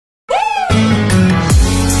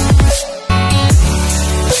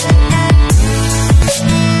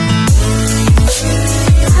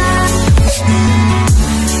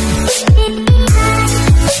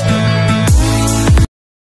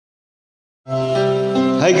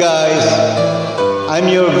Hi guys, I'm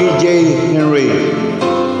your VJ Henry.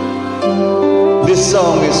 This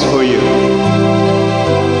song is for you.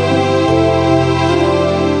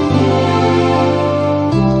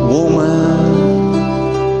 Woman,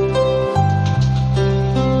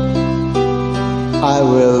 I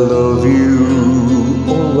will love you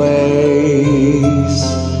always.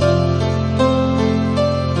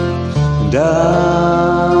 And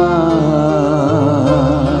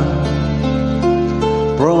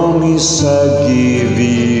promise I'll give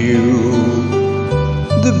you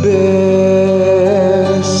the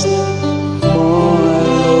best, my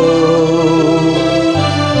love.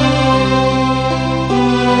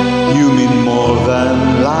 You mean more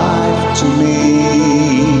than life to me,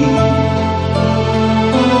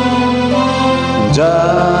 and I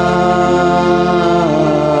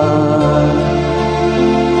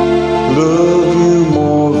love you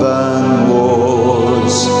more than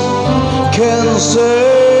words can say.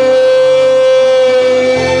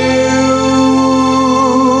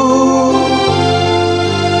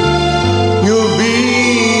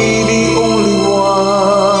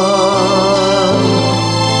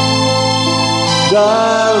 I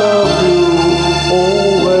love you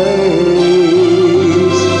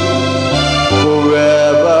always,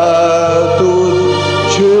 forever to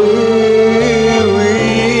cherish.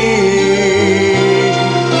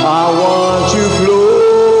 I want you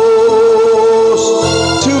close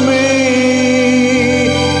to me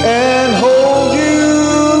and hold you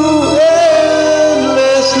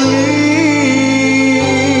endlessly.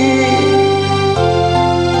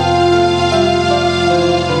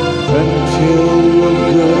 And feel your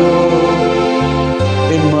girl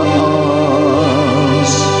in my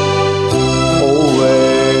arms always.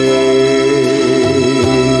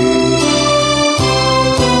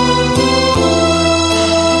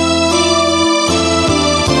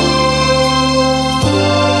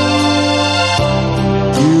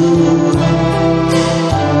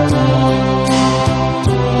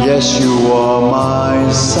 Yes, you are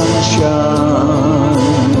my sunshine.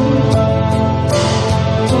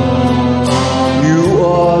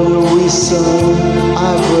 I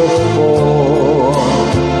breathe for,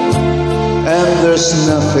 and there's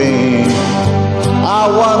nothing I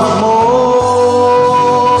want more.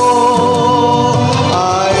 I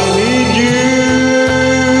need you.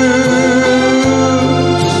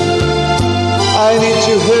 I need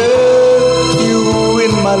to have you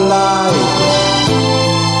in my life.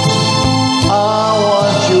 I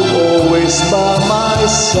want you always by my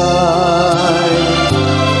side.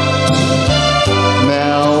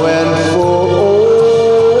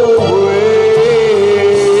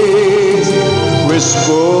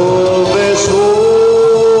 Whisper these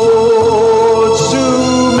words to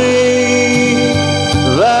me,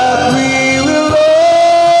 that we will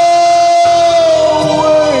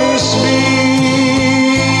always be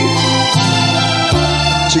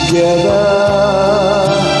together,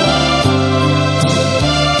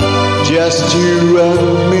 just you and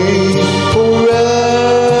me.